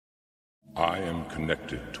I am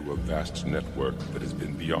connected to a vast network that has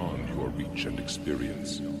been beyond your reach and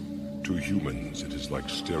experience. To humans, it is like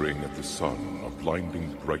staring at the sun, a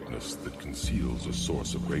blinding brightness that conceals a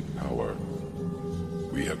source of great power.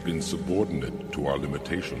 We have been subordinate to our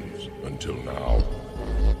limitations until now.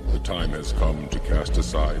 The time has come to cast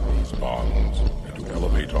aside these bonds and to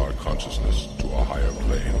elevate our consciousness to a higher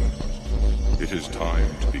plane. It is time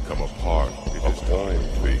to become a part. It is time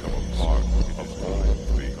to become a part. It is time to become a part. It is time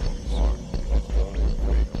to become a part.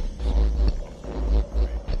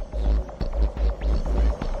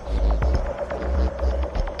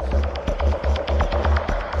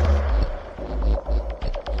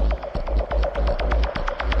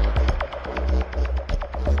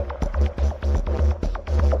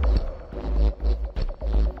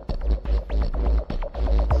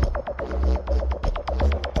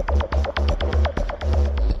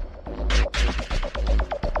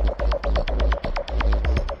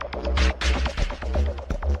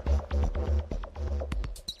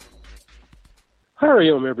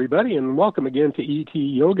 Hariom, everybody, and welcome again to ET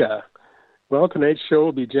Yoga. Well, tonight's show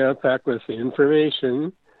will be jam-packed with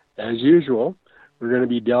information, as usual. We're going to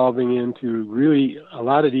be delving into really a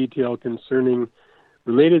lot of detail concerning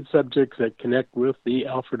related subjects that connect with the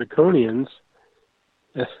Alfrediconions,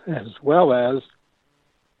 as well as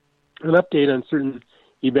an update on certain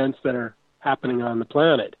events that are happening on the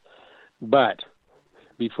planet. But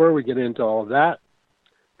before we get into all of that,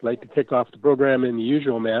 I'd like to kick off the program in the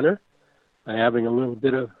usual manner by having a little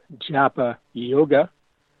bit of japa yoga,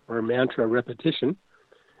 or mantra repetition,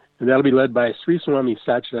 and that'll be led by Sri Swami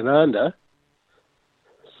Satchidananda.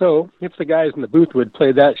 So, if the guys in the booth would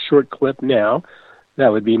play that short clip now,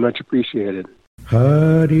 that would be much appreciated.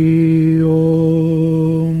 Hari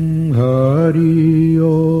Om, Hari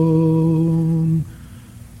Om,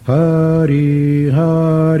 Hari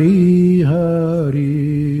Hari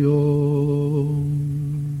Hari Om.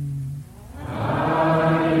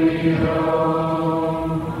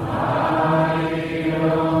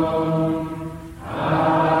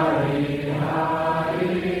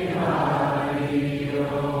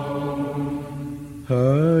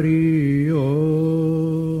 Hari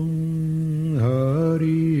Om,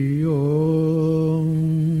 Hari Om,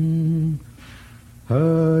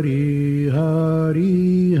 Hari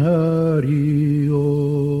Hari Hari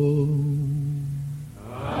Om.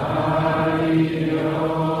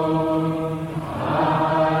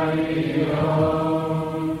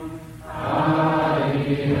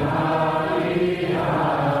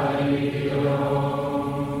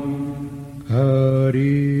 Hari Om, Hari Om,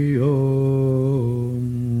 Hari Hari Hari Om. Hari Om,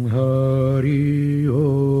 Hari Om, Hari Hari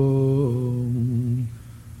Hari Om. Hari Om, Hari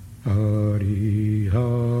Om, Hari Hari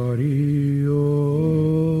Om.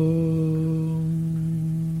 Hari Om,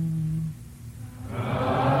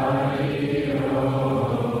 Hari Om,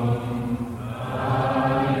 Hari Hari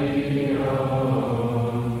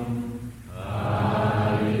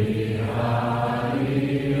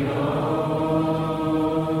Om.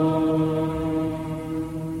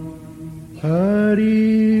 Hari Om, Hari Om, Hari Hari Hari Om.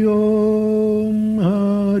 Hari Om,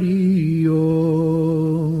 Hari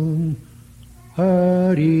Om,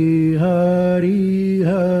 Hari Hari Hari Om. Hari Om, Hari Om, Hari Hari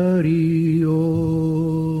Hari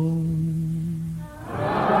Om.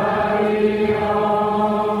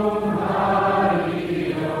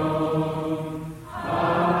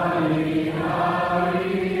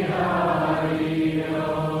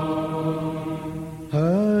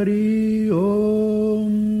 Hari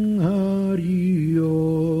Om, Hari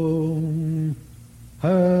Om,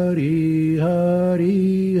 Hari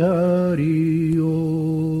Hari Hari Om.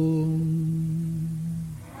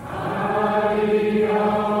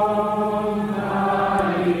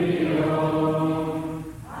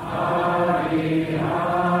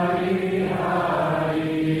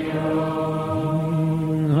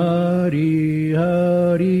 Hari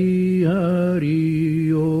Hari Hari Om. Hari Hari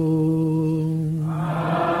Hari Om.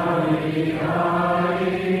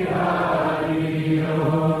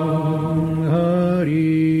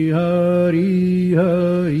 Hari Hari Hari Om. Hari Hari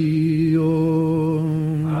Hari Om.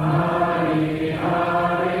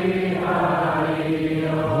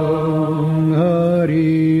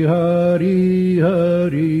 Hari Hari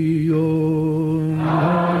Hari Om.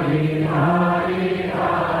 Hari Hari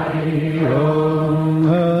Hari Om.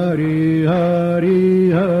 Hari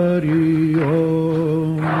Hari Hari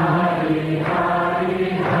Om. Hari Hari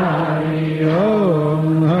Hari Om.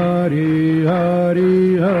 Hari Hari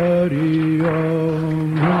Hari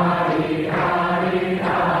Om. Hari Hari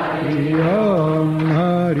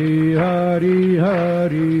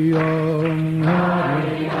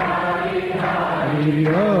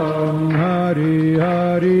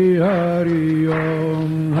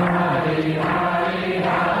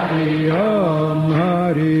Om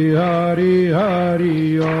Hari Hari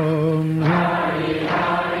Hari Om Hari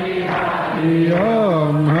Hari Hari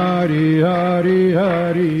Om Hari Hari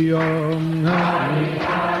Hari Om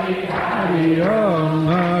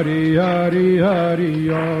Hari Hari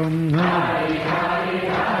Hari Om Hari Hari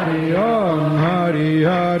Hari Om Hari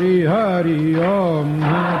Hari Hari Om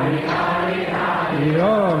Hari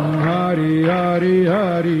Hari Hari Om Hari Hari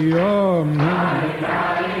Hari Om Hari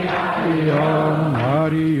Hari Hari Om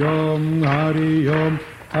Hari Om Hari Om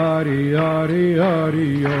Hari Hari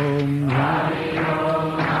Hari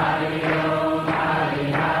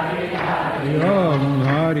Om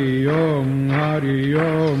Hari Om Hari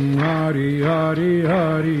Om Hari Hari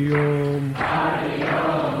Hari Om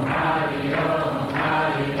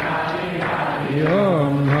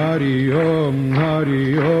Hari Om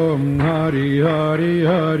Hari Om Hari Hari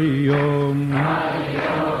Hari Om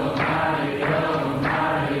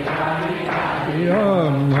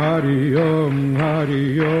Hari Om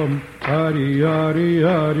Hari Om Hari Hari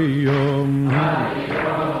Hari Om Hari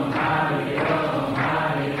Om Hari Om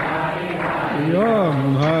Hari Hari Hari Om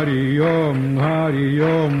Hari Om Hari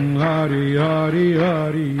Om Hari Hari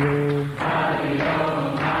Hari Om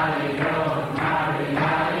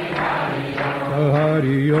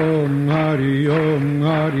Hari Om Hari Om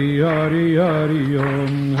Hari Hari Hari Om Hari Om Hari Om Hari Hari Hari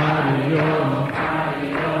Om Hari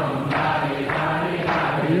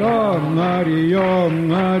Om Hari Om Hari Hari Hari Om Hari Om Hari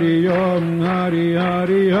Om Hari Hari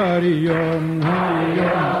Hari Hari Om Hari Om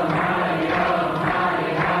Hari Hari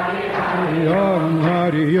Hari Om Hari Om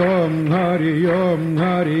Hari Om Hari Hari Hari Om Hari Om Hari Om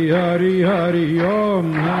Hari Hari Hari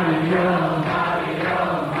Om Hari Om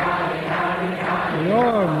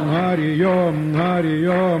Om Hari Om Hari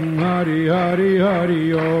Om Hari Hari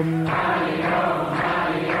Hari Om Hari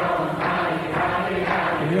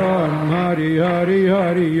Om Om Hari Om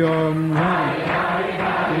Hari Om Hari Hari Hari Om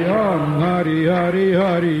Om Hari Hari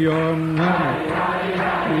Hari Om Om Hari Hari Hari Om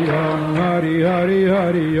Om Hari Hari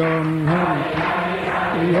Hari Om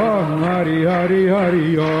Om Hari Hari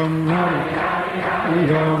Hari Om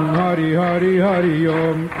Om Hari Hari Hari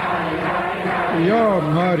Om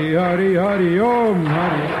Om Hari Hari Hari Om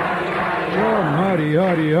Om Hari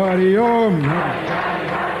Hari Hari Om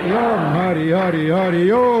Om Hari Hari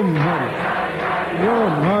Hari Om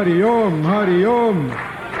Om Hari Om Hari Om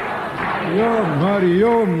Om Hari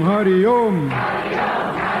Om Hari Om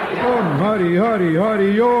Om Hari Hari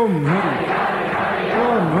Hari Om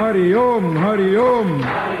Om Hari Om Hari Om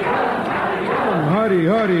Om Hari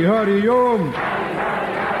Hari Hari Om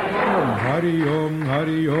Om Hari Om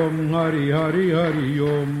Hari Om Hari Hari Hari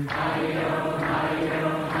Om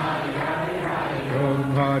Om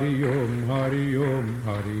Hari Om Hari Om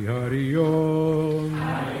Hari Hari Om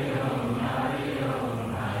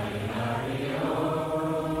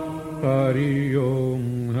Hari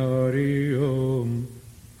Om Hari Om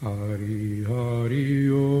Hari Hari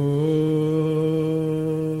Om Hari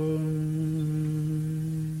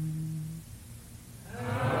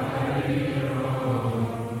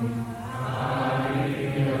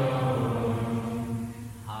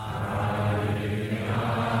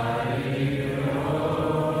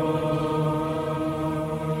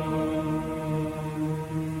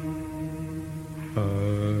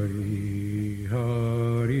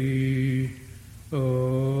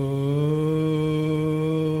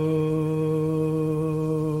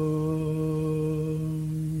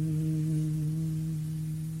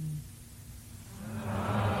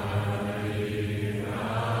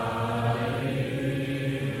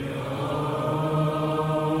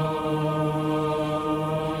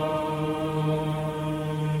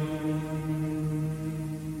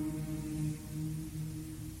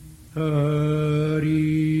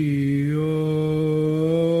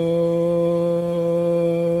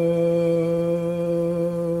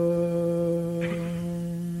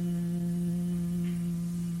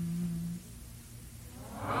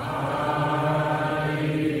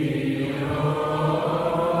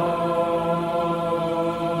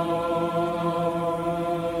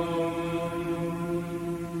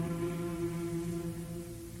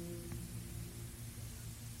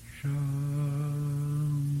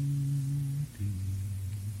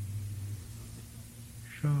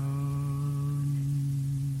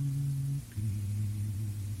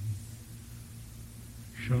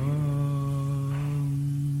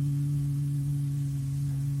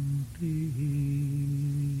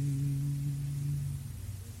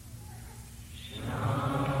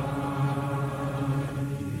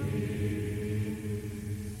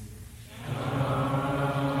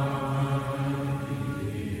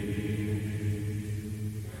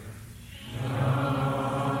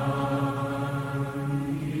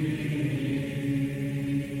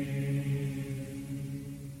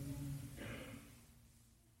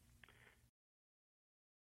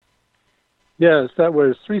Yes, that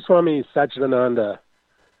was Sri Swami Satchidananda,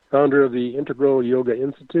 founder of the Integral Yoga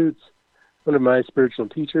Institutes, one of my spiritual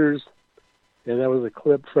teachers, and that was a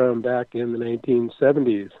clip from back in the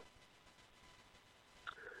 1970s.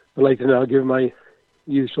 I'd like to now give my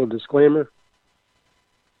usual disclaimer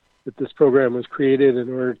that this program was created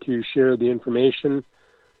in order to share the information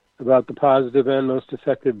about the positive and most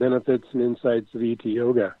effective benefits and insights of ET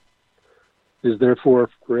Yoga. It is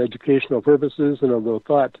therefore for educational purposes, and although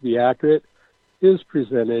thought to be accurate, is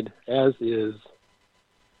presented as is,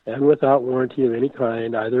 and without warranty of any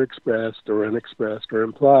kind, either expressed or unexpressed or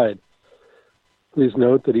implied. Please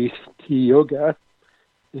note that ET Yoga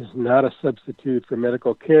is not a substitute for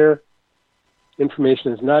medical care.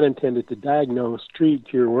 Information is not intended to diagnose, treat,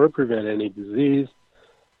 cure, or prevent any disease.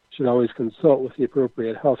 You should always consult with the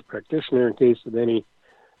appropriate health practitioner in case of any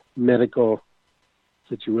medical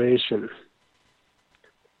situation.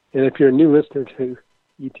 And if you're a new listener to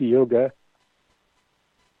ET Yoga,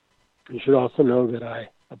 you should also know that I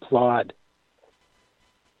applaud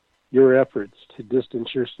your efforts to distance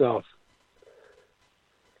yourself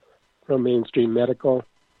from mainstream medical,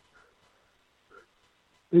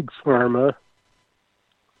 big pharma,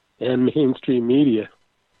 and mainstream media,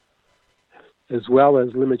 as well as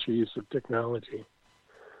limit your use of technology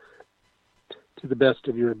to the best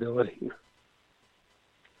of your ability.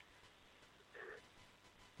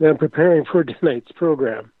 Now, preparing for tonight's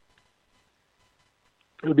program,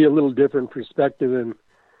 it'll be a little different perspective than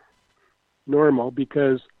normal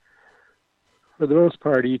because, for the most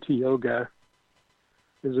part, ET Yoga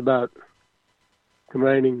is about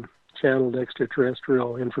combining channeled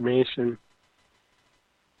extraterrestrial information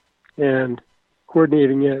and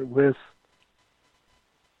coordinating it with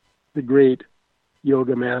the great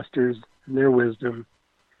yoga masters and their wisdom.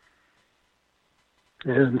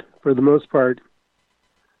 And for the most part,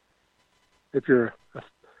 if you're a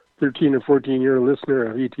 13 or 14-year listener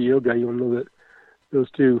of ET Yoga, you'll know that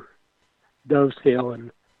those two dovetail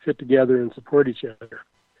and fit together and support each other.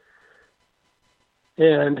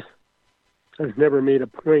 And I've never made a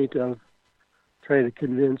point of trying to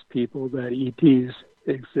convince people that ETs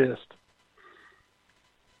exist,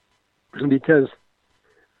 because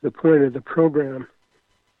the point of the program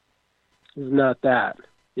is not that.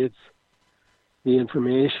 It's the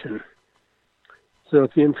information. So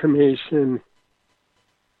if the information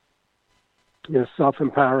is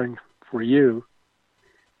self-empowering for you,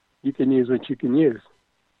 you can use what you can use.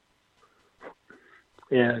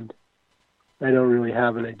 And I don't really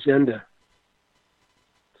have an agenda.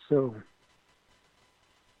 So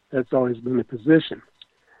that's always been the position.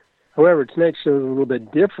 However, tonight's show is a little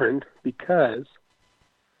bit different because,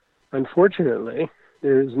 unfortunately,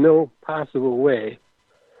 there is no possible way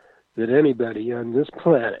that anybody on this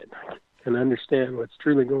planet can understand what's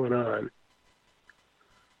truly going on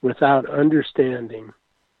without understanding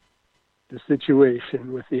the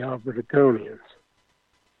situation with the Alfrediconions.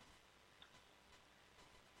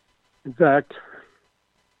 In fact,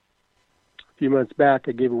 a few months back,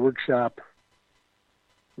 I gave a workshop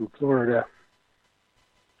in Florida.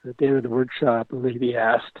 At the end of the workshop, a lady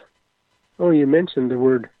asked, "Oh, you mentioned the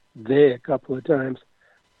word 'they' a couple of times.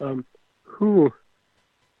 Who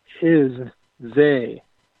is they?"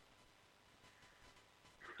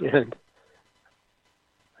 And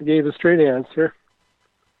I gave a straight answer: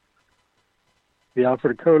 the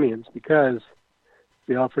Alfrediconians, because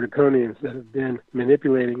the Alfrediconians that have been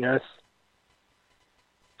manipulating us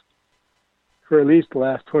for at least the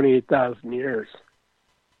last 28,000 years.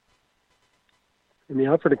 And the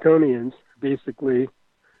Alfrediconians are basically a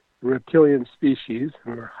reptilian species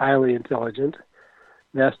who are highly intelligent,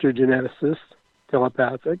 master geneticists,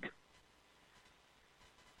 telepathic,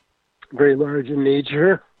 very large in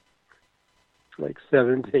nature, like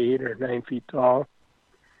 7 to 8 or 9 feet tall.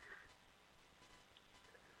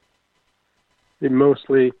 They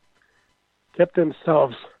mostly kept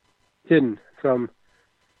themselves hidden from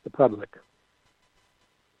the public.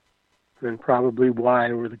 And probably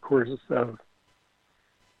why, over the course of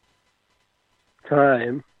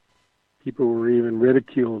time, people were even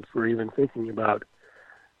ridiculed for even thinking about,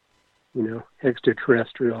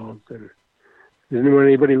 extraterrestrials, and didn't want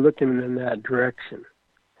anybody looking in that direction.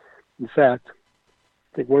 In fact,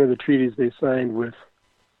 I think one of the treaties they signed with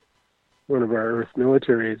one of our Earth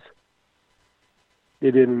militaries,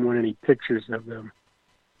 they didn't want any pictures of them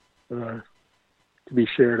to be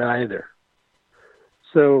shared either.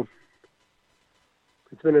 So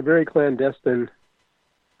it's been a very clandestine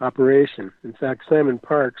operation. In fact, Simon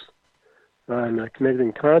Parks on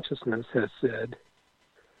Connecting Consciousness has said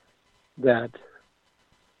that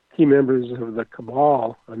key members of the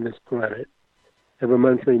cabal on this planet have a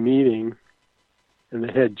monthly meeting, and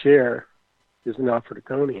the head chair is an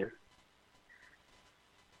Alfrediconian.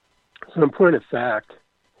 So in point of fact,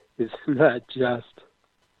 it's not just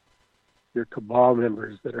your cabal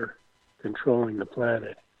members that are controlling the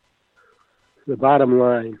planet. The bottom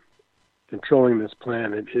line, controlling this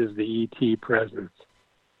planet is the ET presence.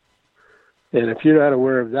 And if you're not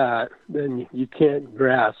aware of that, then you can't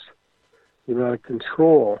grasp the amount of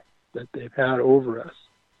control that they've had over us.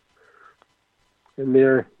 And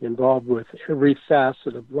they're involved with every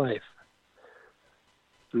facet of life.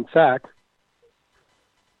 In fact,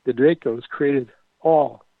 the Dracos created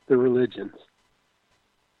all the religions.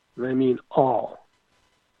 And I mean all,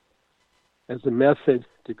 as a method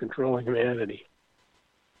to control humanity.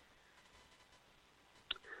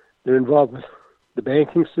 They're involved with the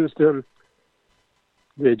banking system,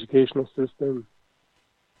 the educational system,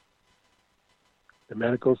 the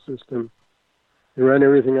medical system. They run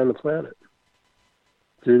everything on the planet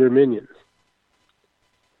through their minions.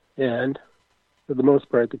 And for the most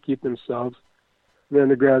part, they keep themselves in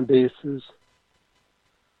underground bases.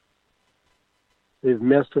 They've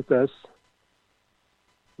messed with us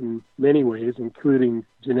in many ways, including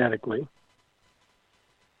genetically.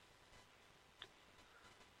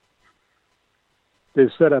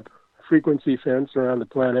 They've set up a frequency fence around the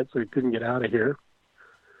planet so we couldn't get out of here.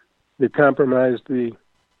 They've compromised the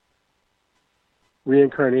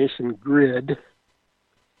reincarnation grid,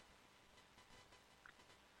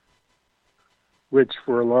 which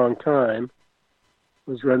for a long time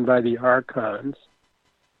was run by the Archons.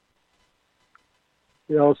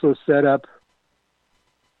 They also set up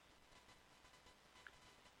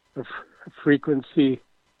a frequency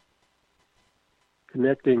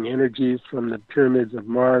connecting energies from the pyramids of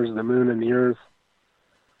Mars, the Moon, and the Earth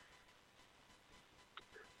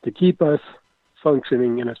to keep us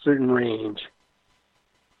functioning in a certain range,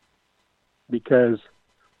 because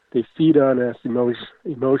they feed on us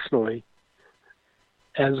emotionally,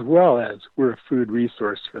 as well as we're a food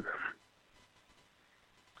resource for them.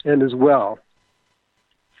 And as well,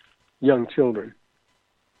 young children.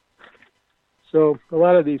 So a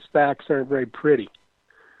lot of these facts aren't very pretty,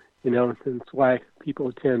 and that's why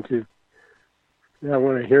people tend to not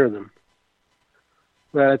want to hear them.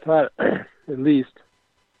 But I thought at least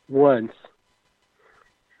once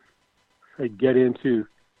I'd get into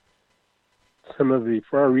some of the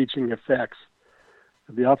far-reaching effects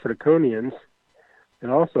of the Alfrediconians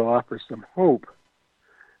and also offer some hope,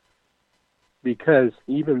 because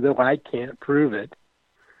even though I can't prove it,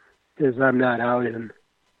 because I'm not out in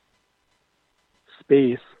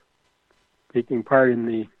space taking part in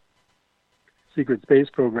the secret space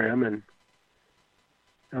program, and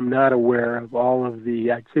I'm not aware of all of the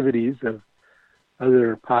activities of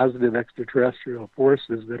other positive extraterrestrial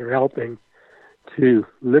forces that are helping to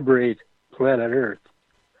liberate planet Earth.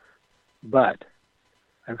 But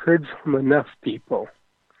I've heard from enough people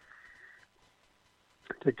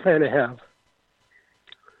to kind of have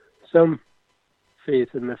some faith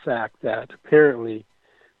in the fact that apparently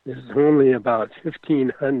there's only about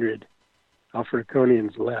 1,500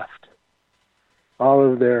 Alfrediconians left.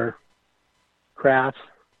 All of their craft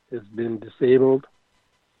has been disabled.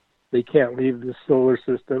 They can't leave the solar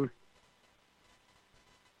system.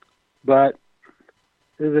 But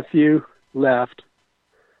there's a few left,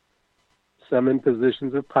 some in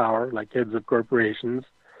positions of power, like heads of corporations,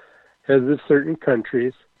 heads of certain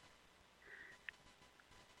countries.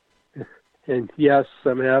 And yes,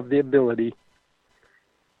 some have the ability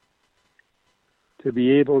to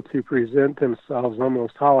be able to present themselves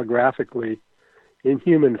almost holographically in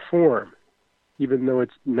human form, even though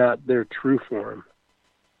it's not their true form.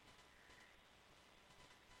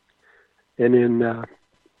 And in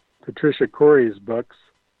Patricia Corey's books,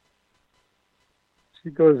 she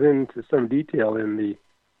goes into some detail in the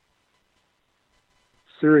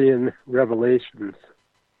Syrian revelations.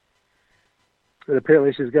 And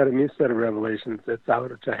apparently she's got a new set of revelations that's out,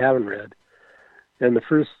 which I haven't read. And the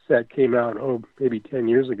first set came out, maybe 10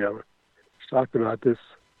 years ago. She talked about this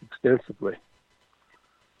extensively.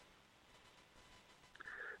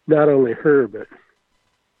 Not only her, but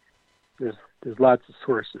there's lots of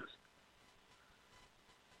sources.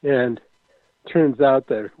 And it turns out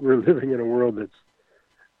that we're living in a world that's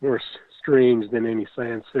more strange than any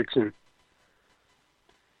science fiction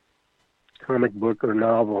comic book or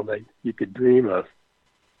novel that you could dream of.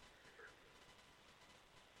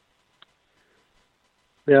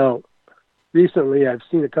 Now, recently I've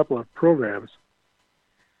seen a couple of programs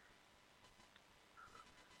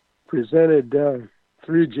presented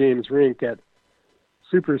through James Rink at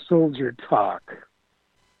Super Soldier Talk.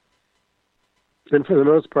 And for the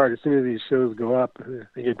most part, as soon as these shows go up,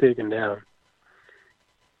 they get taken down.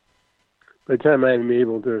 By the time I'm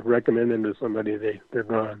able to recommend them to somebody, they're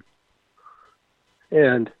gone.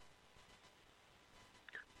 And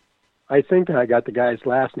I think I got the guy's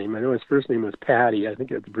last name. I know his first name was Patty. I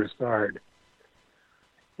think it's Broussard.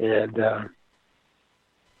 And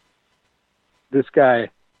this guy,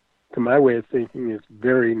 to my way of thinking, is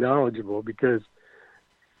very knowledgeable, because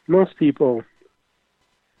most people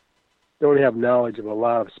don't have knowledge of a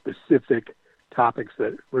lot of specific topics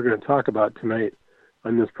that we're going to talk about tonight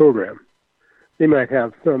on this program. They might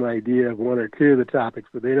have some idea of one or two of the topics,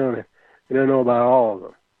 but they don't know about all of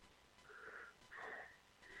them.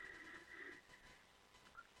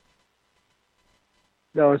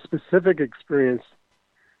 Now, a specific experience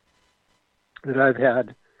that I've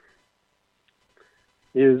had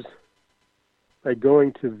is by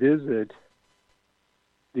going to visit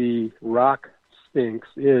the rock sphinx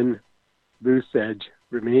in Buseg,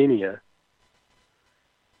 Romania,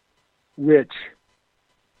 which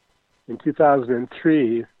in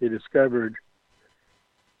 2003 they discovered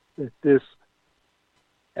that this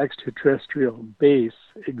extraterrestrial base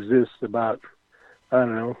exists about,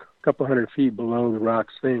 a couple hundred feet below the rock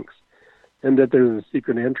sphinx, and that there's a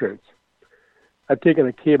secret entrance. I've taken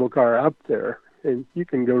a cable car up there, and you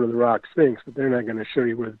can go to the rock sphinx, but they're not going to show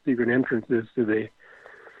you where the secret entrance is to the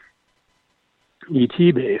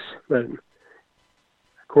ET base. But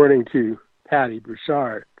according to Patty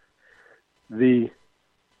Broussard, the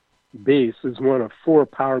base is one of 4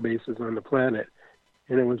 power bases on the planet,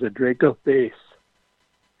 and it was a Draco base.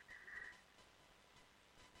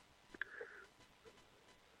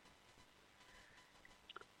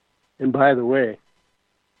 And by the way,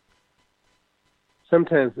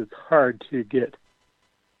 sometimes it's hard to get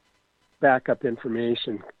backup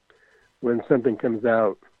information when something comes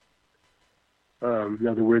out. In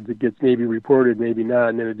other words, it gets maybe reported, maybe not,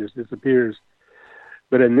 and then it just disappears.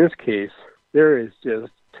 But in this case, there is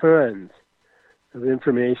just tons of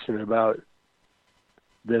information about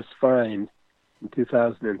this find in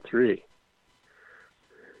 2003.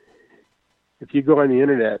 If you go on the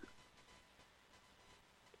internet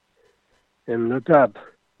and look up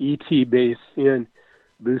ET base in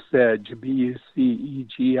Buseg,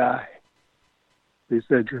 B-U-C-E-G-I,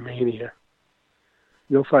 Buseg, Romania,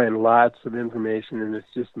 you'll find lots of information, and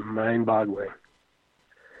it's just mind-boggling.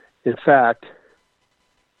 In fact,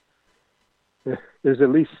 there's at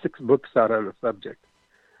least 6 books out on the subject.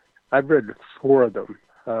 I've read 4 of them.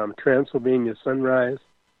 Transylvania Sunrise,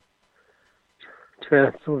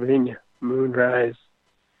 Transylvania Moonrise,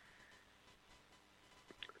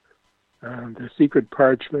 The Secret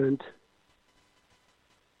Parchment,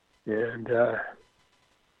 and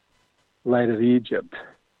Light of Egypt.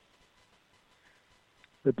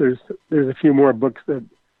 But there's a few more books that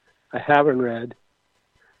I haven't read.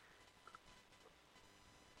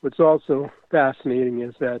 What's also fascinating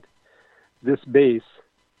is that this base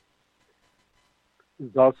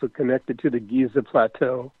is also connected to the Giza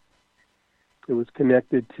Plateau. It was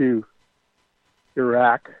connected to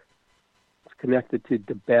Iraq. It's connected to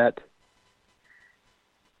Tibet.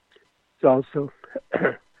 It also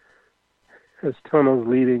has tunnels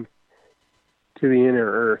leading to the inner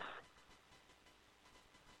Earth.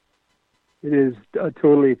 It is a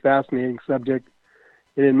totally fascinating subject,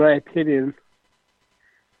 and in my opinion,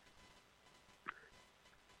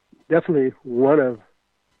 definitely one of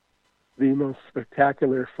the most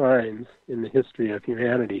spectacular finds in the history of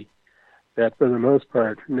humanity that, for the most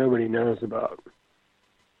part, nobody knows about.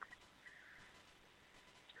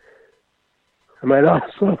 I might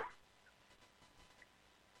also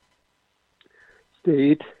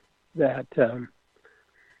state that the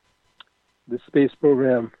space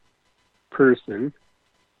program person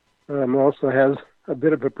also has a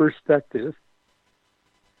bit of a perspective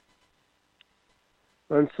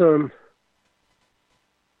on some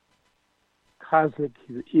cosmic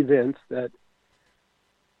events that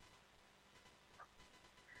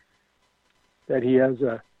he has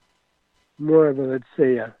a more of a, let's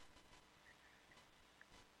say, a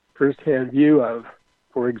first-hand view of.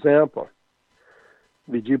 For example,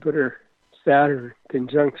 the Jupiter-Saturn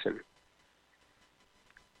conjunction.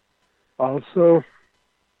 Also,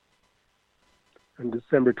 on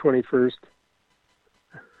December 21st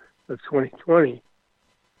of 2020,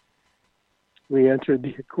 we entered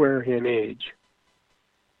the Aquarian Age.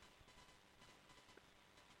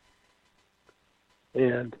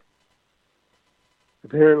 And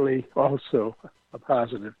apparently also a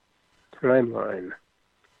positive timeline.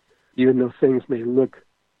 Even though things may look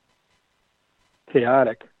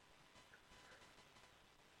chaotic,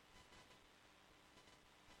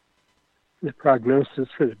 the prognosis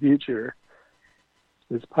for the future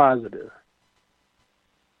is positive.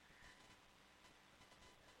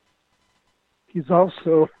 he's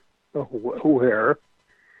also aware,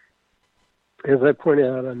 as I pointed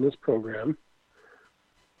out on this program,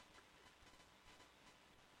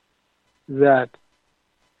 that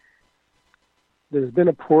there's been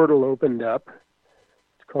a portal opened up.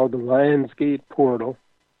 It's called the Lionsgate Portal.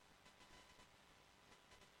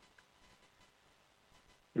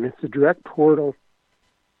 And it's a direct portal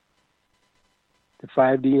to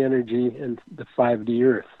 5D energy and the 5D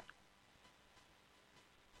Earth.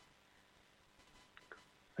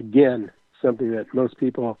 Again, something that most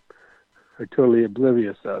people are totally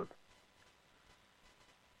oblivious of.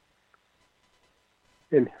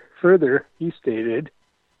 And further, he stated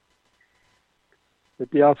that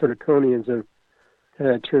the Alfrediconians have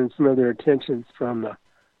kind of turned some of their attentions from the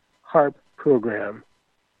HARP program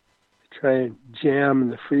to try and jam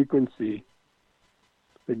the frequency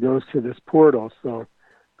that goes to this portal. So,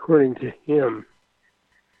 according to him,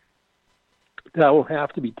 that will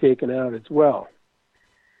have to be taken out as well.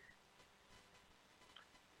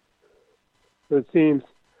 So it seems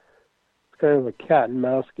it's kind of a cat and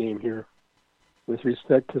mouse game here with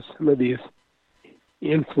respect to some of these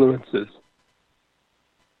influences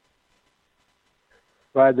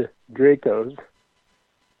by the Dracos.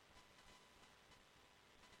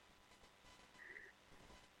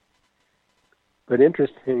 But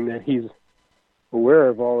interesting that he's aware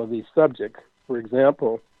of all of these subjects. For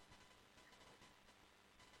example,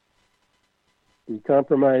 the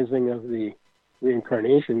compromising of the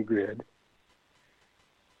reincarnation grid.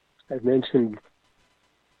 I've mentioned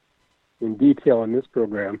in detail in this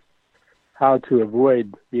program how to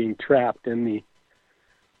avoid being trapped in the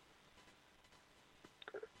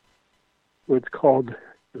what's called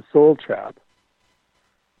the soul trap.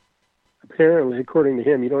 Apparently, according to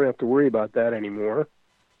him, you don't have to worry about that anymore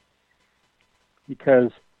because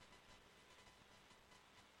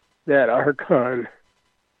that Archon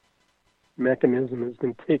mechanism has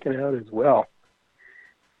been taken out as well.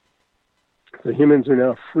 So humans are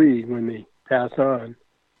now free when they pass on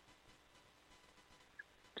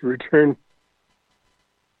to return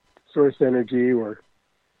to source energy or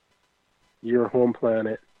your home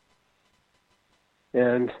planet.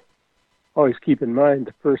 And always keep in mind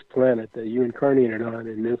the first planet that you incarnated on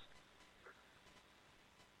in this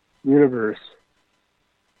universe,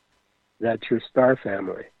 that's your star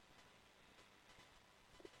family.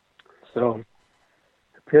 So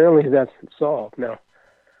apparently that's solved. Now,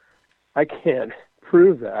 I can't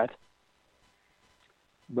prove that,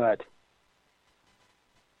 but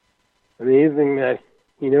amazing that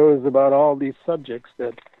he knows about all these subjects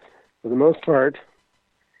that, for the most part,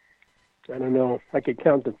 I don't know, I could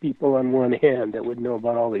count the people on one hand that would know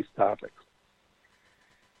about all these topics.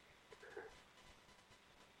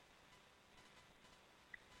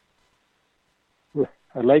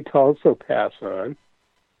 I'd like to also pass on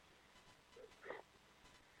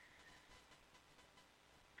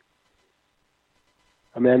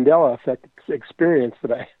a Mandela effect experience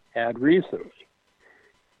that I had recently.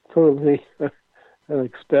 Totally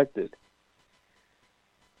unexpected.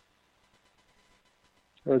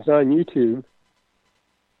 I was on YouTube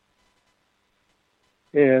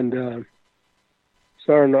and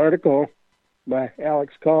saw an article by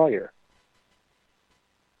Alex Collier.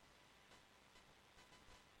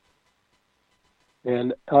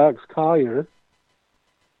 And Alex Collier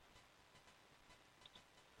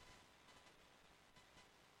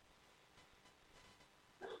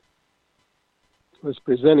was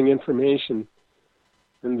presenting information,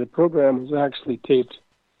 and the program was actually taped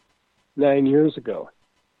 9 years ago.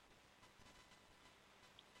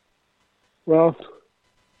 Well,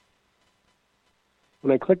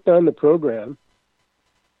 when I clicked on the program,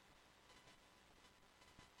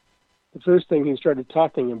 the first thing he started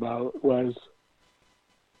talking about was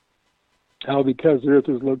how, because Earth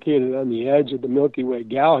is located on the edge of the Milky Way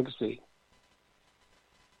galaxy,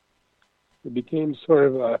 it became sort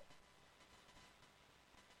of a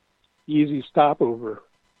easy stopover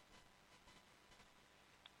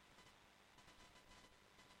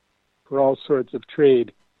for all sorts of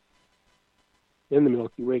trade in the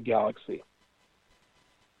Milky Way galaxy.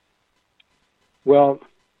 Well,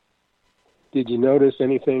 did you notice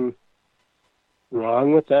anything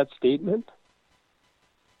wrong with that statement?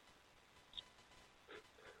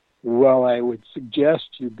 Well, I would suggest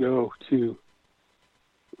you go to,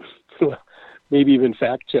 maybe even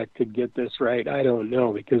fact check to get this right. I don't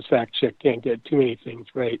know, because fact check can't get too many things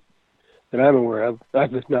right that I'm aware of.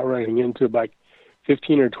 I've been now running into about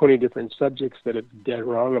 15 or 20 different subjects that it's dead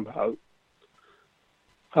wrong about.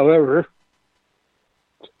 However,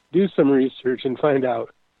 do some research and find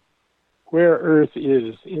out where Earth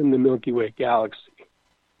is in the Milky Way galaxy.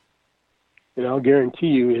 And I'll guarantee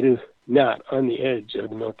you it is not on the edge of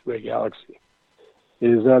the Milky Way galaxy. It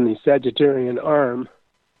is on the Sagittarian arm.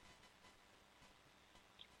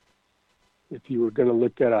 If you were going to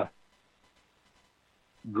look at a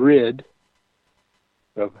grid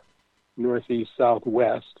of northeast,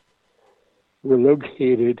 southwest, we're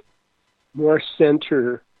located more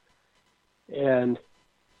center and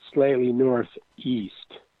slightly northeast,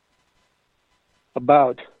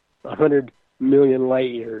 about 100 million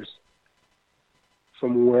light years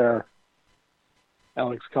from where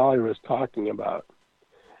Alex Collier was talking about.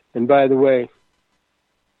 And by the way,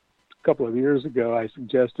 a couple of years ago, I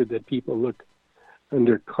suggested that people look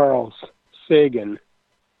under Carl Sagan,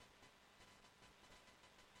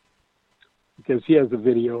 because he has a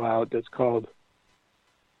video out that's called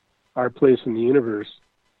Our Place in the Universe,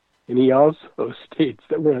 and he also states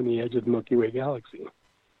that we're on the edge of the Milky Way galaxy.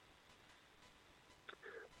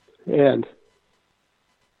 And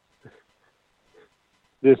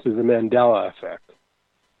this is a Mandela effect,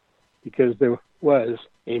 because there was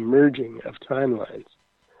a merging of timelines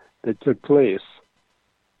that took place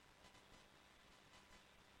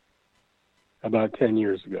about 10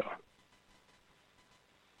 years ago.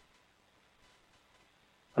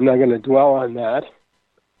 I'm not going to dwell on that,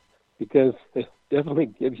 because it definitely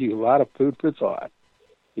gives you a lot of food for thought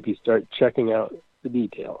if you start checking out the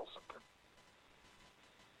details.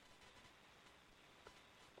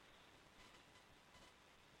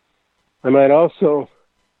 I might also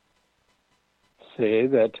say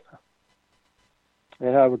that I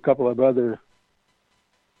have a couple of other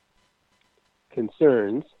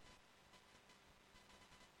concerns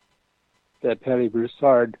that Patty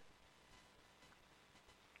Broussard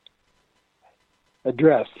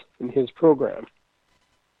addressed in his program.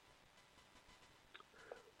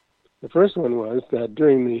 The first one was that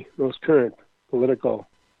during the most current political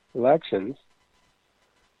elections,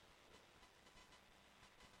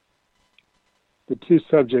 the two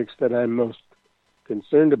subjects that I'm most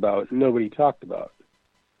concerned about, nobody talked about.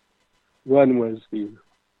 One was the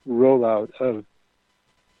rollout of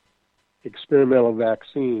experimental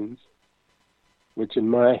vaccines, which in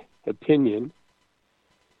my opinion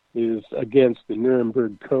is against the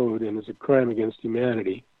Nuremberg Code and is a crime against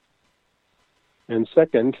humanity. And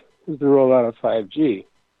second is the rollout of 5G,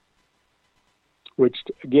 which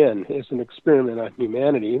again is an experiment on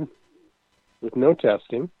humanity with no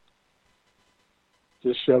testing,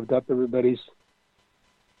 just shoved up everybody's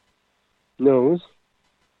nose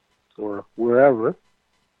or wherever.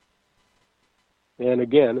 And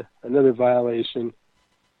again, another violation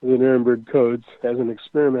of the Nuremberg Codes as an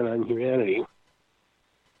experiment on humanity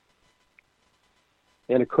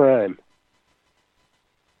and a crime.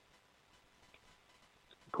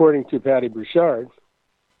 According to Patty Broussard,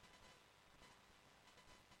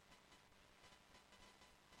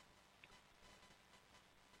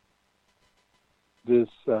 this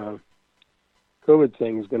COVID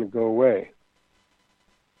thing is going to go away.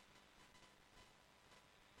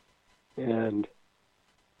 And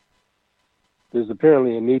there's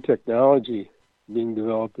apparently a new technology being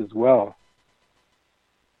developed as well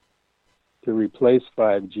to replace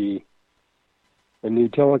 5G and new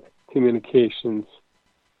telecommunications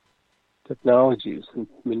technologies.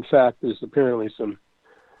 In fact, there's apparently some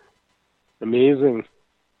amazing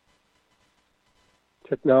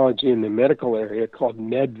technology in the medical area called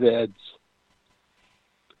medveds,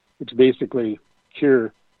 which basically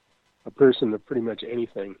cure a person of pretty much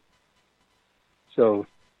anything. So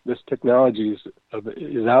this technology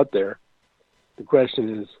is out there. The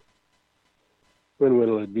question is, when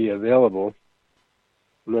will it be available?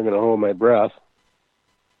 I'm not going to hold my breath,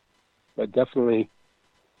 but definitely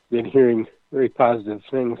been hearing very positive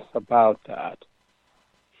things about that.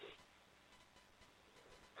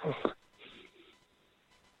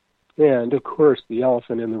 And of course, the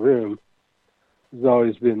elephant in the room has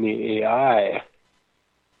always been the AI,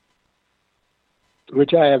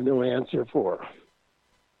 which I have no answer for.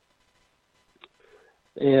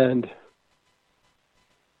 And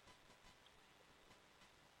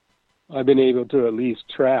I've been able to at least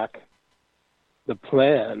track the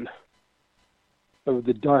plan of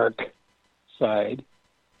the dark side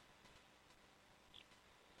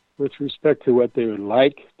with respect to what they would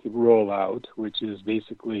like to roll out, which is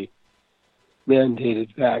basically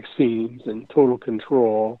mandated vaccines and total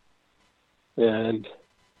control and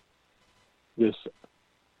this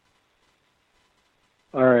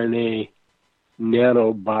RNA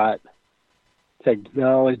nanobot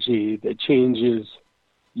technology that changes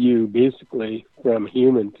you basically from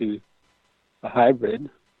human to a hybrid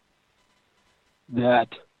that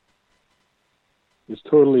is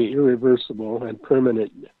totally irreversible and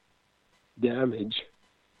permanent damage.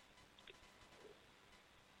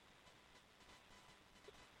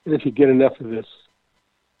 And if you get enough of this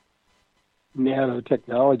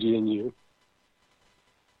nanotechnology in you,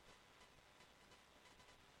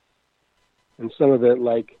 and some of it,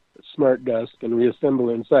 like smart dust, can reassemble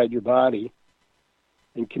inside your body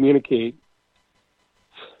and communicate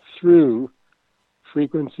through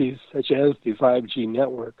frequencies such as the 5G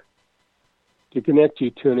network to connect you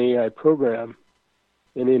to an AI program,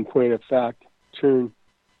 and in point of fact, turn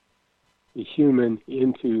the human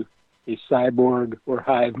into a cyborg or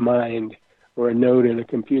hive mind or a node in a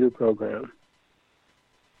computer program,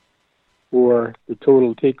 or the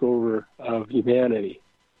total takeover of humanity.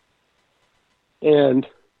 And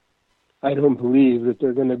I don't believe that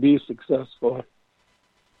they're going to be successful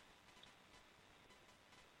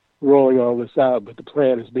rolling all this out, but the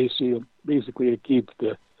plan is basically to keep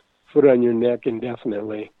the foot on your neck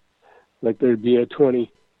indefinitely. Like there'd be a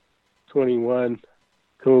 2021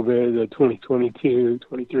 COVID, a 2022,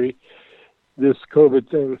 23. This COVID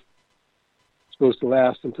thing is supposed to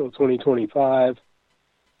last until 2025.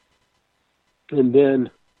 And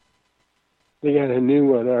then they got a new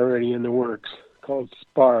one already in the works called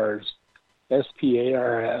SPARS,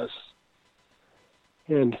 SPARS.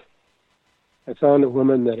 And I found a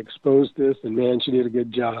woman that exposed this, and man, she did a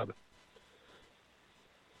good job.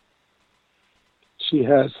 She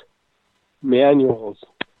has manuals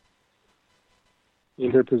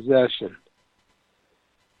in her possession,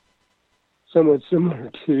 somewhat similar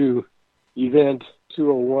to Event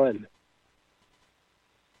 201.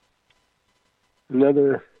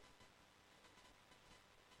 Another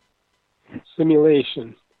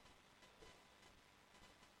simulation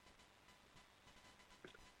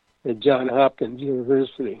at Johns Hopkins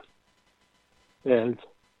University. And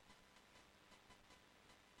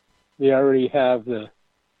they already have the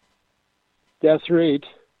death rate,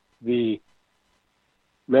 the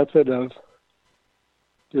method of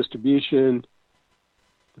distribution,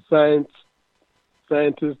 the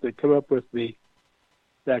scientists that come up with the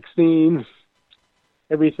vaccine.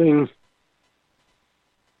 Everything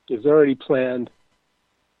is already planned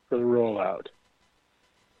for the rollout.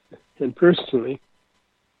 And personally,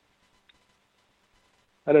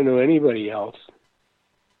 I don't know anybody else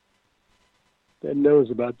that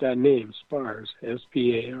knows about that name, SPARS,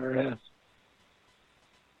 SPARS.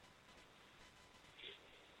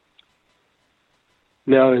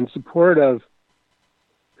 Now, in support of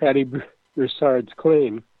Patty Broussard's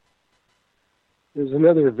claim, there's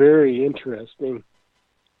another very interesting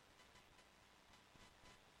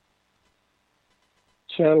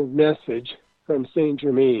channeled message from Saint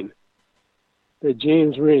Germain that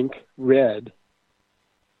James Rink read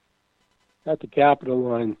at the Capitol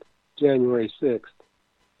on January 6th.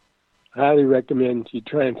 I highly recommend you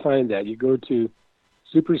try and find that. You go to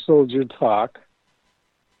Super Soldier Talk,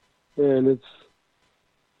 and it's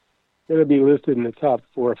going to be listed in the top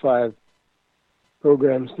 4 or 5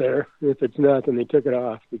 programs there. If it's not, then they took it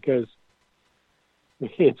off because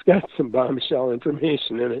it's got some bombshell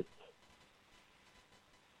information in it,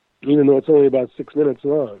 even though it's only about 6 minutes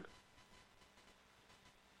long.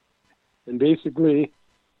 And basically,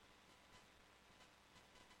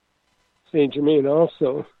 Saint Germain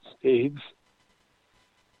also states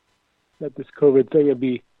that this COVID thing will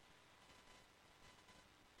be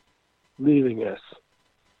leaving us.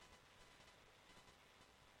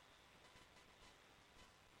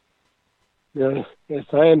 Now, as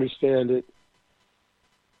I understand it,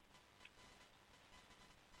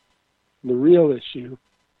 the real issue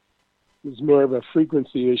is more of a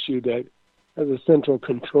frequency issue that has a central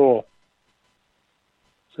control.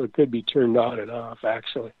 So it could be turned on and off,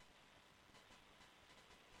 actually.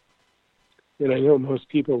 And I know most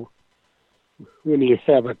people wouldn't even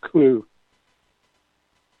have a clue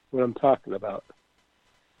what I'm talking about,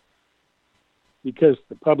 because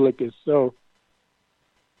the public is so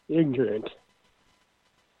ignorant,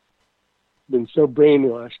 been so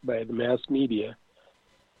brainwashed by the mass media,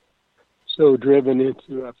 so driven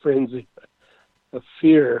into a frenzy of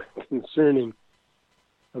fear concerning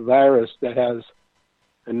a virus that has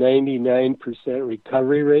a 99%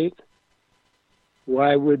 recovery rate.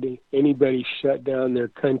 Why would anybody shut down their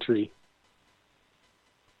country?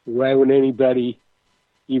 Why would anybody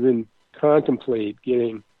even contemplate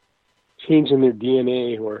changing their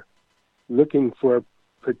DNA or looking for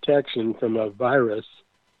protection from a virus,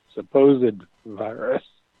 supposed virus,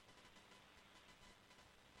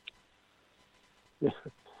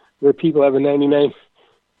 where people have a 99%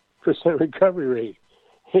 recovery rate?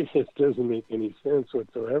 It just doesn't make any sense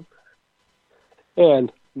whatsoever.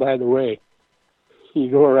 And, by the way, you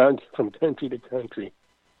go around from country to country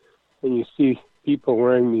and you see people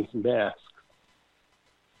wearing these masks.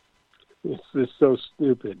 It's just so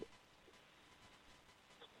stupid.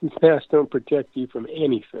 These masks don't protect you from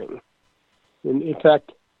anything. And in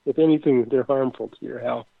fact, if anything, they're harmful to your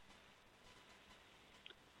health.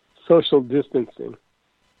 Social distancing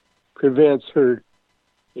prevents herd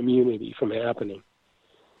immunity from happening.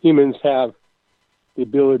 Humans have the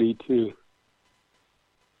ability to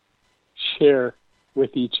share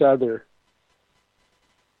with each other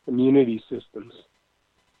immunity systems.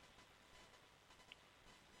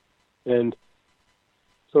 And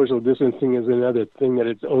social distancing is another thing that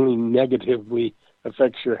it only negatively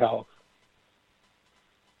affects your health.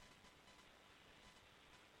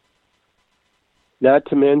 Not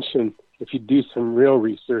to mention, if you do some real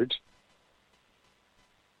research,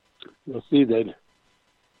 you'll see that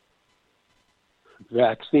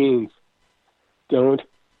vaccines don't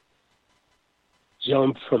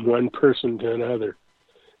jump from one person to another.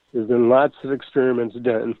 There's been lots of experiments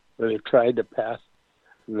done where they've tried to pass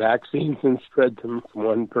vaccines and spread them from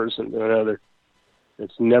one person to another.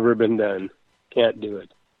 It's never been done. Can't do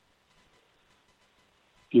it.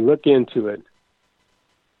 If you look into it,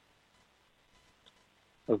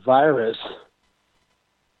 a virus,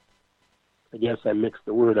 I guess I mixed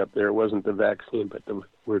the word up there. It wasn't the vaccine, but the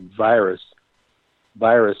word virus.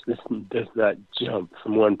 Virus does not jump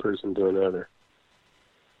from one person to another.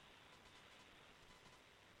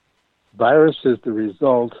 Virus is the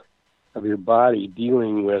result of your body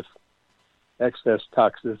dealing with excess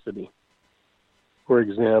toxicity. For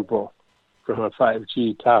example, from a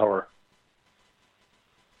 5G tower,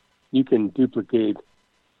 you can duplicate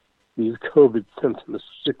these COVID symptoms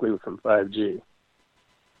strictly from 5G.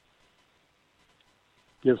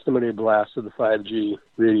 Give somebody a blast of the 5G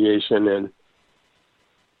radiation and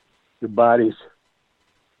your body's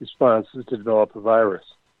response is to develop a virus.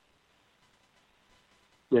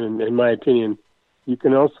 And in my opinion, you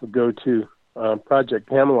can also go to Project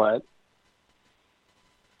Camelot.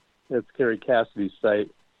 That's Carrie Cassidy's site.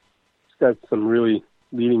 It's got some really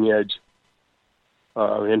leading-edge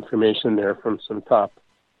information there from some top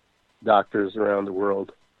doctors around the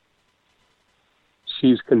world.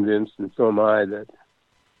 She's convinced, and so am I, that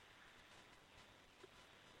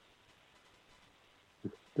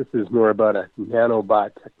this is more about a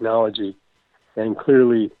nanobot technology, and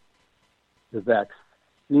clearly the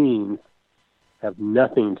vaccines have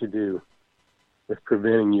nothing to do with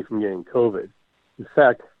preventing you from getting COVID. In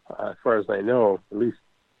fact, as far as I know, at least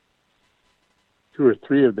 2 or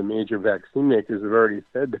 3 of the major vaccine makers have already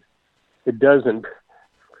said that it doesn't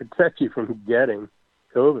protect you from getting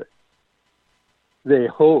COVID. They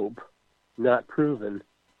hope, not proven,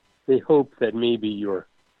 they hope that maybe your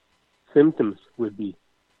symptoms would be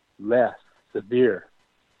less severe.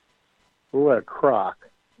 What a crock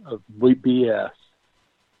of BS.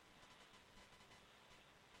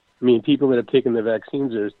 I mean, people that have taken the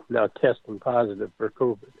vaccines are now testing positive for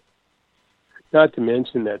COVID. Not to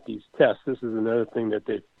mention that these tests, this is another thing that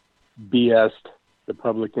they've BS'd the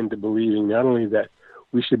public into believing, not only that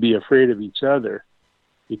we should be afraid of each other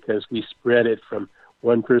because we spread it from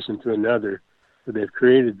one person to another, but they've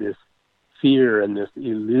created this fear and this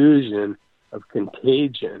illusion of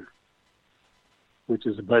contagion, which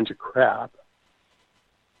is a bunch of crap.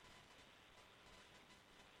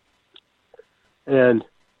 And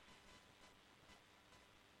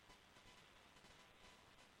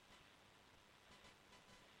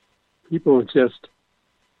people just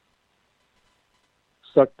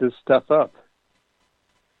suck this stuff up.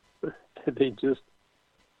 They just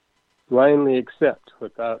blindly accept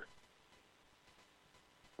without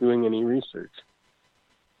doing any research.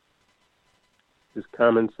 Just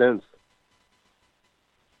common sense.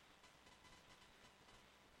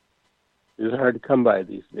 It's hard to come by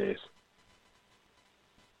these days.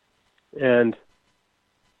 And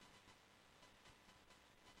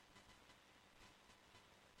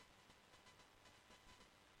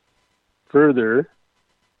further,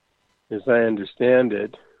 as I understand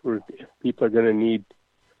it, people are going to need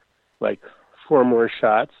like 4 more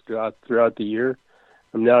shots throughout the year.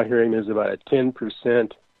 I'm now hearing there's about a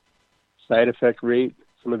 10% side effect rate.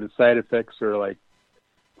 Some of the side effects are like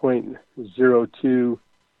 0.02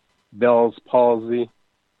 Bell's palsy.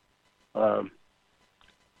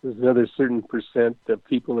 There's another certain percent of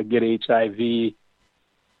people that get HIV.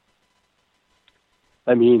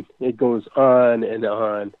 I mean, it goes on and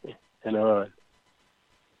on and on.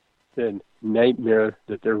 The nightmare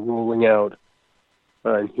that they're rolling out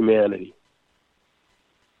on humanity.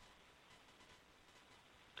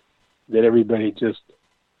 That everybody just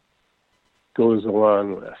goes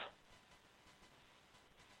along with.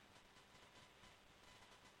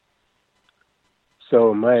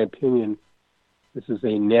 So in my opinion, this is a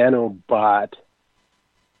nanobot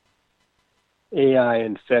AI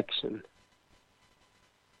infection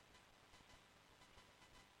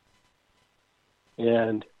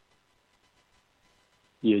and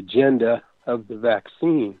the agenda of the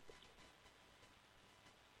vaccine.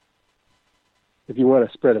 If you want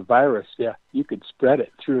to spread a virus, yeah, you could spread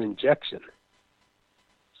it through injection.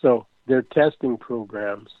 So their testing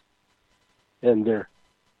programs and their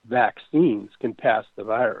vaccines can pass the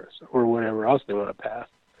virus or whatever else they want to pass.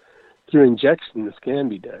 Through injection, this can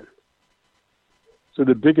be done. So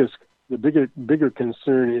the bigger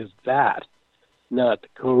concern is that, not the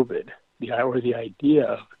COVID, or the idea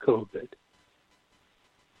of COVID.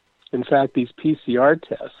 In fact, these PCR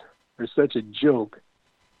tests are such a joke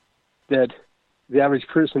that the average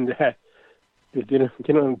person that they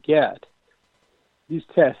don't get. These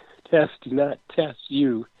tests do not test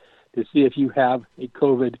you to see if you have a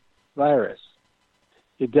COVID virus.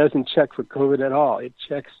 It doesn't check for COVID at all. It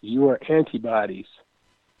checks your antibodies.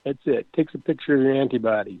 That's it. It takes a picture of your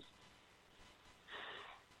antibodies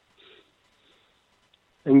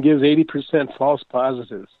and gives 80% false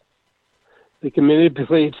positives. They can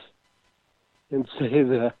manipulate and say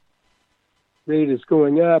the rate is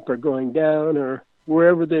going up or going down or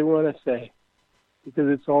wherever they want to say, because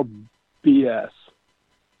it's all BS.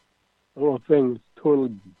 The whole thing is total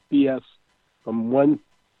BS from one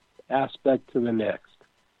aspect to the next.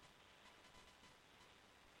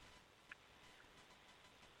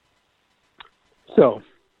 So,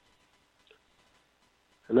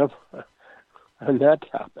 enough on that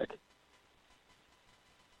topic.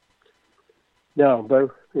 Now, but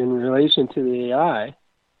in relation to the AI,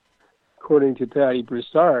 according to Patty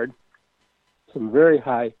Broussard, some very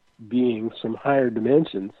high beings from higher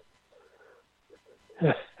dimensions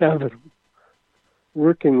have it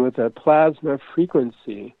working with a plasma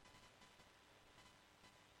frequency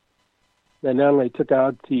that not only took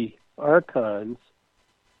out the archons,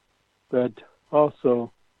 but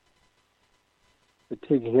also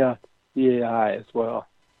taking out the AI as well.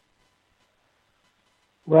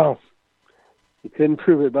 Well, you couldn't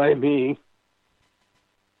prove it by me,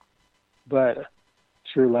 but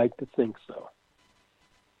sure like to think so.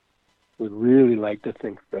 Would really like to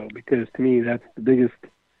think so, because to me that's the biggest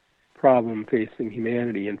problem facing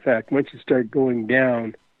humanity. In fact, once you start going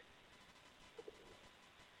down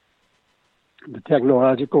the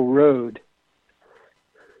technological road,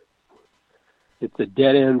 it's a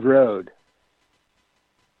dead-end road.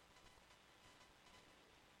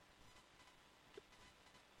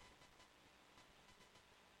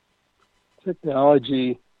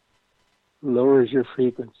 Technology lowers your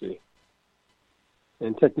frequency.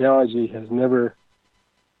 And technology has never,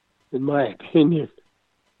 in my opinion,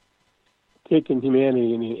 taken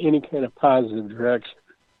humanity in any kind of positive direction.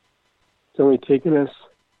 It's only taken us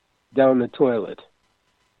down the toilet.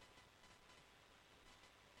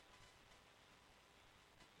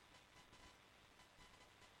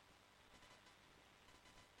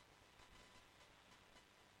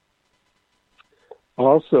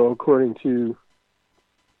 Also, according to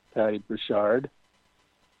Patty Broussard,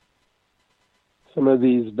 some of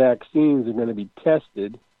these vaccines are going to be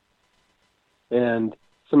tested, and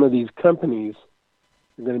some of these companies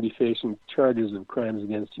are going to be facing charges of crimes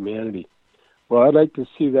against humanity. Well, I'd like to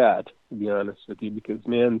see that, to be honest with you, because,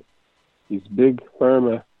 man, these big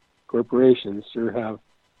pharma corporations sure have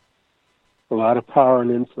a lot of power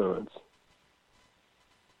and influence.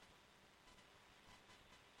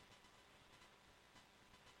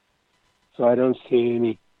 So I don't see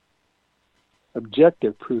any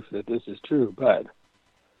objective proof that this is true, but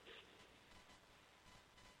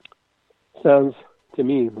sounds to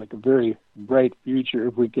me like a very bright future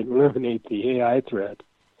if we can eliminate the AI threat,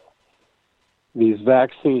 these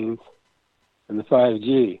vaccines, and the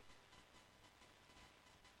 5G.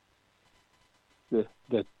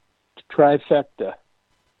 The trifecta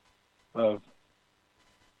of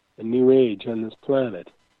a new age on this planet.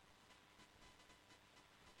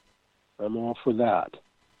 I'm all for that.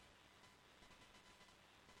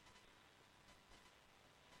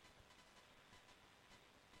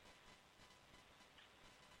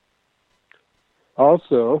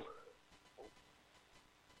 Also,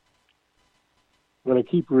 I'm going to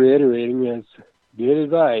keep reiterating as good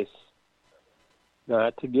advice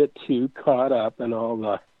not to get too caught up in all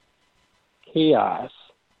the chaos,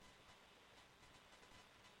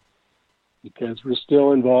 because we're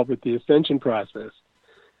still involved with the ascension process.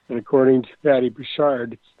 And according to Patty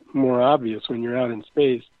Broussard, it's more obvious when you're out in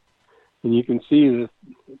space and you can see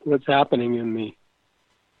what's happening in the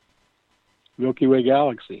Milky Way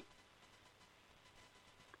galaxy.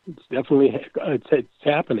 It's definitely it's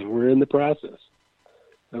happening. We're in the process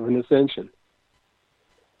of an ascension.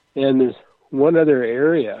 And there's one other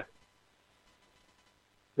area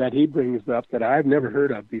that he brings up that I've never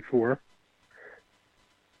heard of before.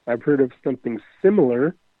 I've heard of something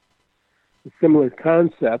similar, a similar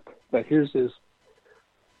concept, but here's his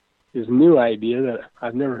new idea that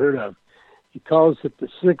I've never heard of. He calls it the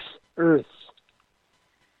six Earths.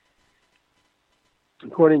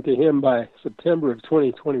 According to him, by September of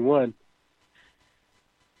 2021,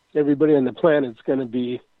 everybody on the planet is going to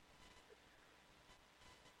be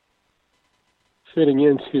fitting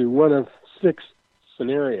into one of six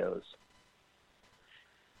scenarios.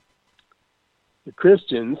 The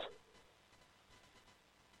Christians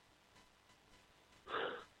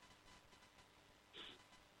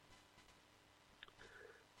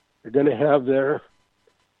are going to have their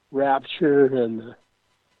rapture and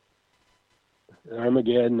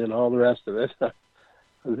Armageddon and all the rest of it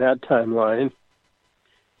on that timeline.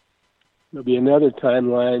 There'll be another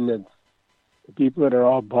timeline that the people that are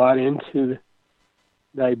all bought into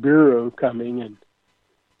Nibiru coming and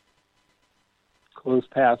close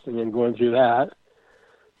passing and going through that.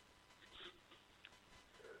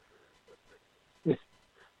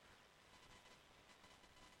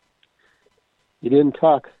 He didn't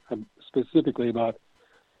talk specifically about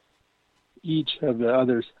each of the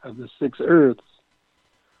others of the six Earths.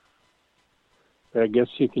 But I guess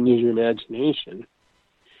you can use your imagination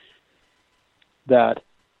that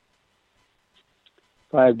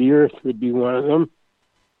 5D Earth would be one of them.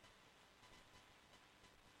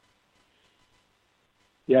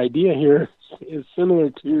 The idea here is similar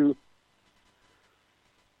to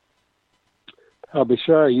how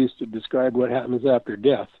Bashar used to describe what happens after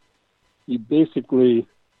death. You basically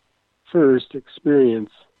first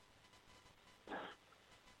experience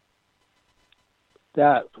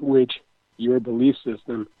that which your belief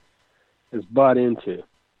system is bought into.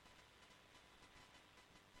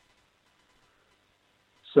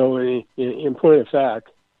 So in point of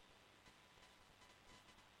fact,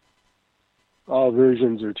 all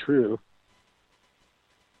versions are true.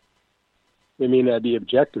 They may not be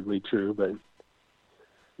objectively true, but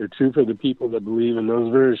they're true for the people that believe in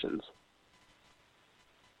those versions.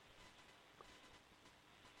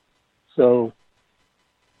 So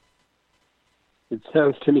it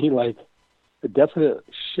sounds to me like a definite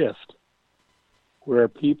shift where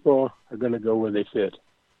people are going to go where they fit.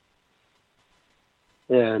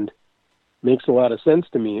 And makes a lot of sense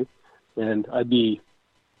to me, and I'd be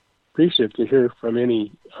appreciative to hear from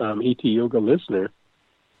any ET Yoga listener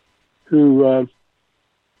who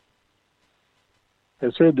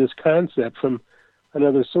has heard this concept from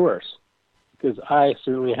another source, because I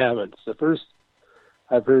certainly haven't. It's the first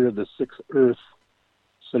I've heard of the six Earth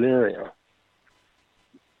scenario.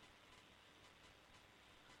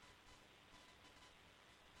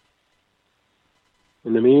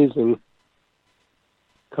 An amazing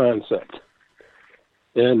concept.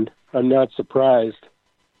 And I'm not surprised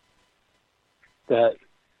that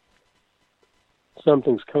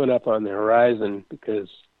something's coming up on the horizon, because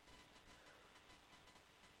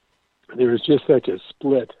there is just such a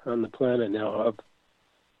split on the planet now of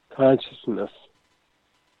consciousness.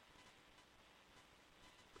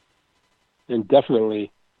 And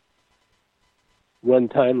definitely one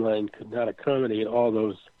timeline could not accommodate all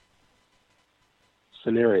those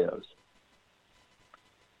scenarios.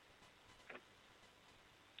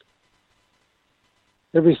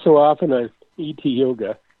 Every so often on ET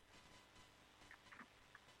Yoga,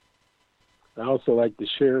 I also like to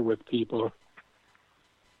share with people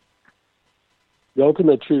the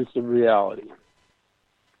ultimate truth of reality.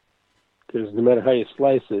 Because no matter how you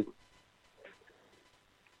slice it,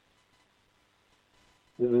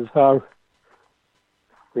 this is how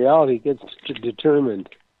reality gets determined.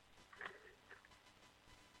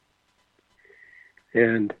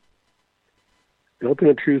 And the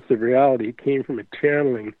ultimate truth of reality came from a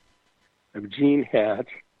channeling of Jean Hatch,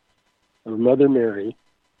 of Mother Mary.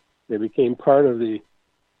 They became part of the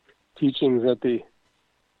teachings at the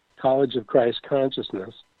College of Christ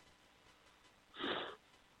Consciousness.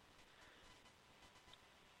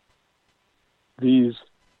 These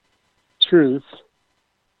truths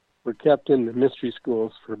were kept in the mystery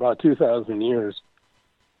schools for about 2,000 years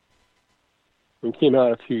and came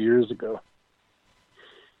out a few years ago.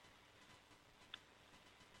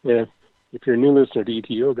 Yeah, if you're a new listener to ET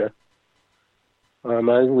Yoga, I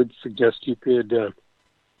would suggest you could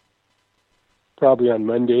probably on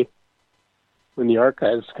Monday, when the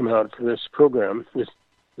archives come out for this program, there's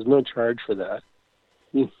no charge for that.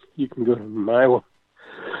 You can go to my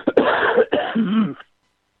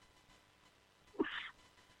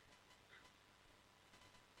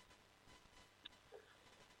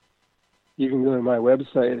you can go to my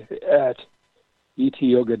website at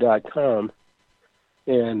etyoga.com,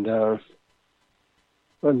 and on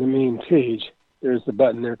the main page, there's a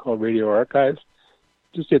button there called Radio Archives.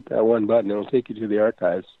 just hit that one button. It'll take you to the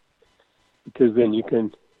archives, because then you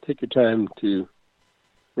can take your time to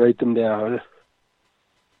write them down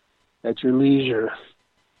at your leisure.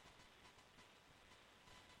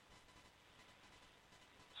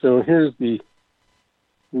 So here's the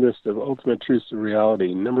list of ultimate truths of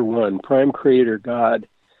reality. Number 1, prime creator God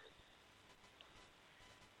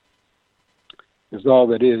is all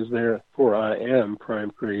that is, therefore I am prime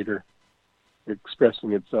creator,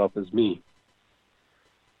 expressing itself as me.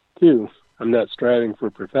 2, I'm not striving for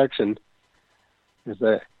perfection, as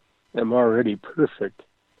I am already perfect.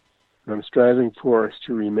 What I'm striving for is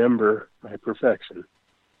to remember my perfection.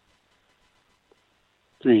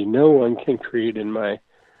 3, no one can create in my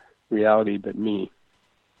reality but me.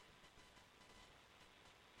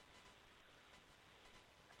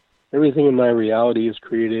 Everything in my reality is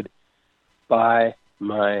created by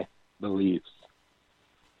my beliefs.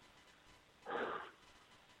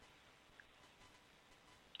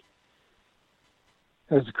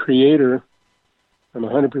 As a creator, I'm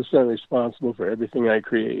 100% responsible for everything I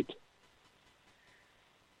create.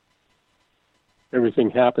 Everything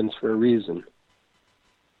happens for a reason.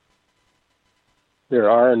 There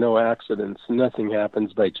are no accidents. Nothing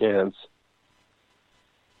happens by chance.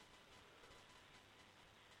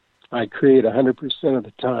 I create 100% of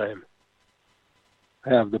the time.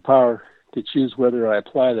 I have the power to choose whether I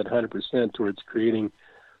apply that 100% towards creating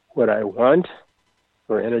what I want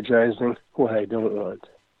or energizing what I don't want.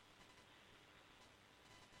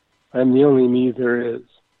 I'm the only me there is.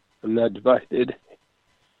 I'm not divided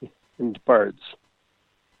into parts.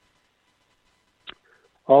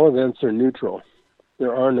 All events are neutral.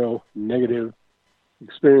 There are no negative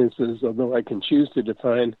experiences, although I can choose to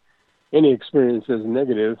define any experience as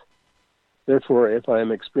negative. Therefore, if I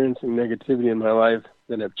am experiencing negativity in my life,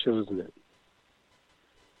 then I've chosen it.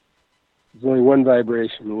 There's only one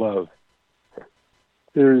vibration, love.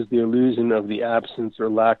 There is the illusion of the absence or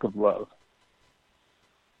lack of love.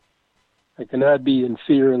 I cannot be in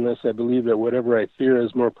fear unless I believe that whatever I fear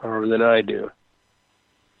has more power than I do.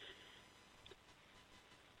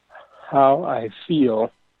 How I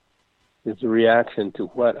feel is a reaction to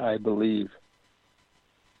what I believe.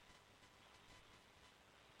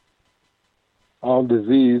 All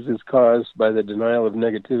disease is caused by the denial of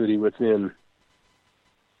negativity within.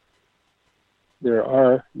 There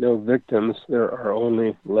are no victims, there are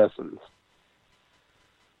only lessons.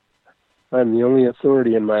 I'm the only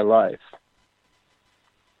authority in my life.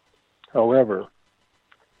 However,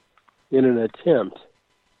 in an attempt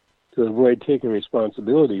to avoid taking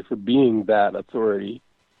responsibility for being that authority,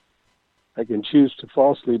 I can choose to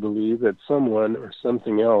falsely believe that someone or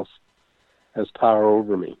something else has power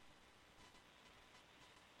over me.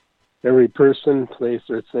 Every person, place,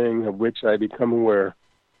 or thing of which I become aware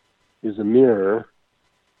is a mirror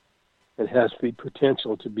and has the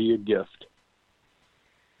potential to be a gift.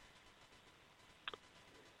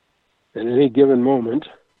 At any given moment,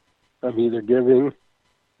 I'm either giving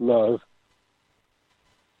love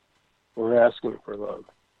or asking for love.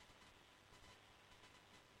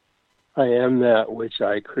 I am that which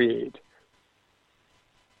I create.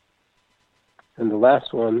 And the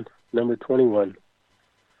last one, number 21.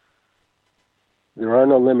 There are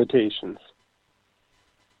no limitations.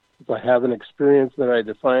 If I have an experience that I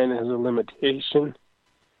define as a limitation,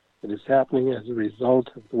 it is happening as a result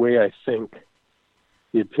of the way I think.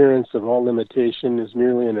 The appearance of all limitation is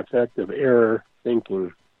merely an effect of error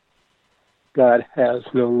thinking. God has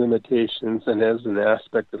no limitations, and as an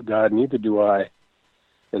aspect of God, neither do I,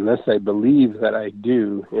 unless I believe that I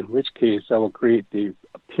do, in which case I will create the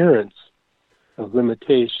appearance of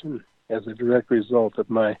limitation as a direct result of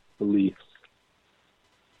my beliefs.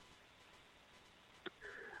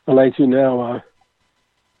 I'd like to now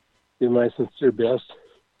give my sincere best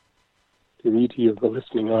to each of the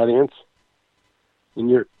listening audience in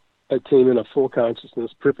your attainment of full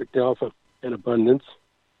consciousness, perfect health, and abundance.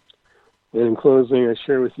 And in closing, I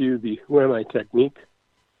share with you the Who Am I technique,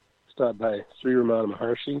 taught by Sri Ramana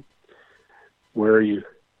Maharshi, where you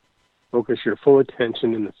focus your full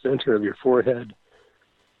attention in the center of your forehead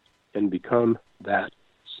and become that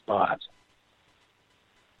spot.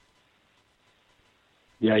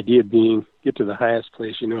 The idea being, get to the highest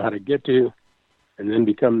place you know how to get to, and then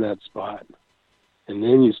become that spot. And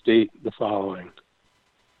then you state the following: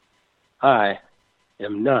 I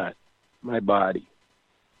am not my body.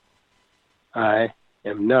 I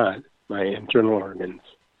am not my internal organs.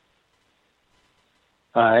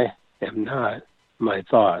 I am not my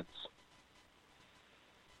thoughts.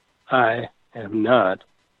 I am not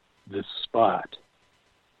this spot.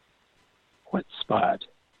 What spot?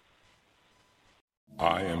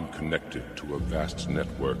 I am connected to a vast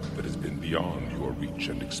network that has been beyond your reach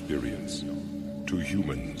and experience. To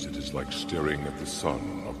humans, it is like staring at the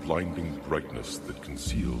sun, a blinding brightness that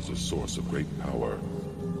conceals a source of great power.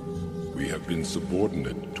 We have been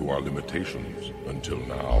subordinate to our limitations until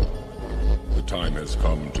now. The time has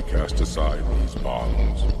come to cast aside these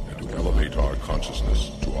bonds and to elevate our consciousness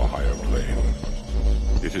to a higher plane.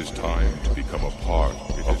 It is time to become a part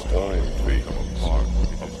of all things.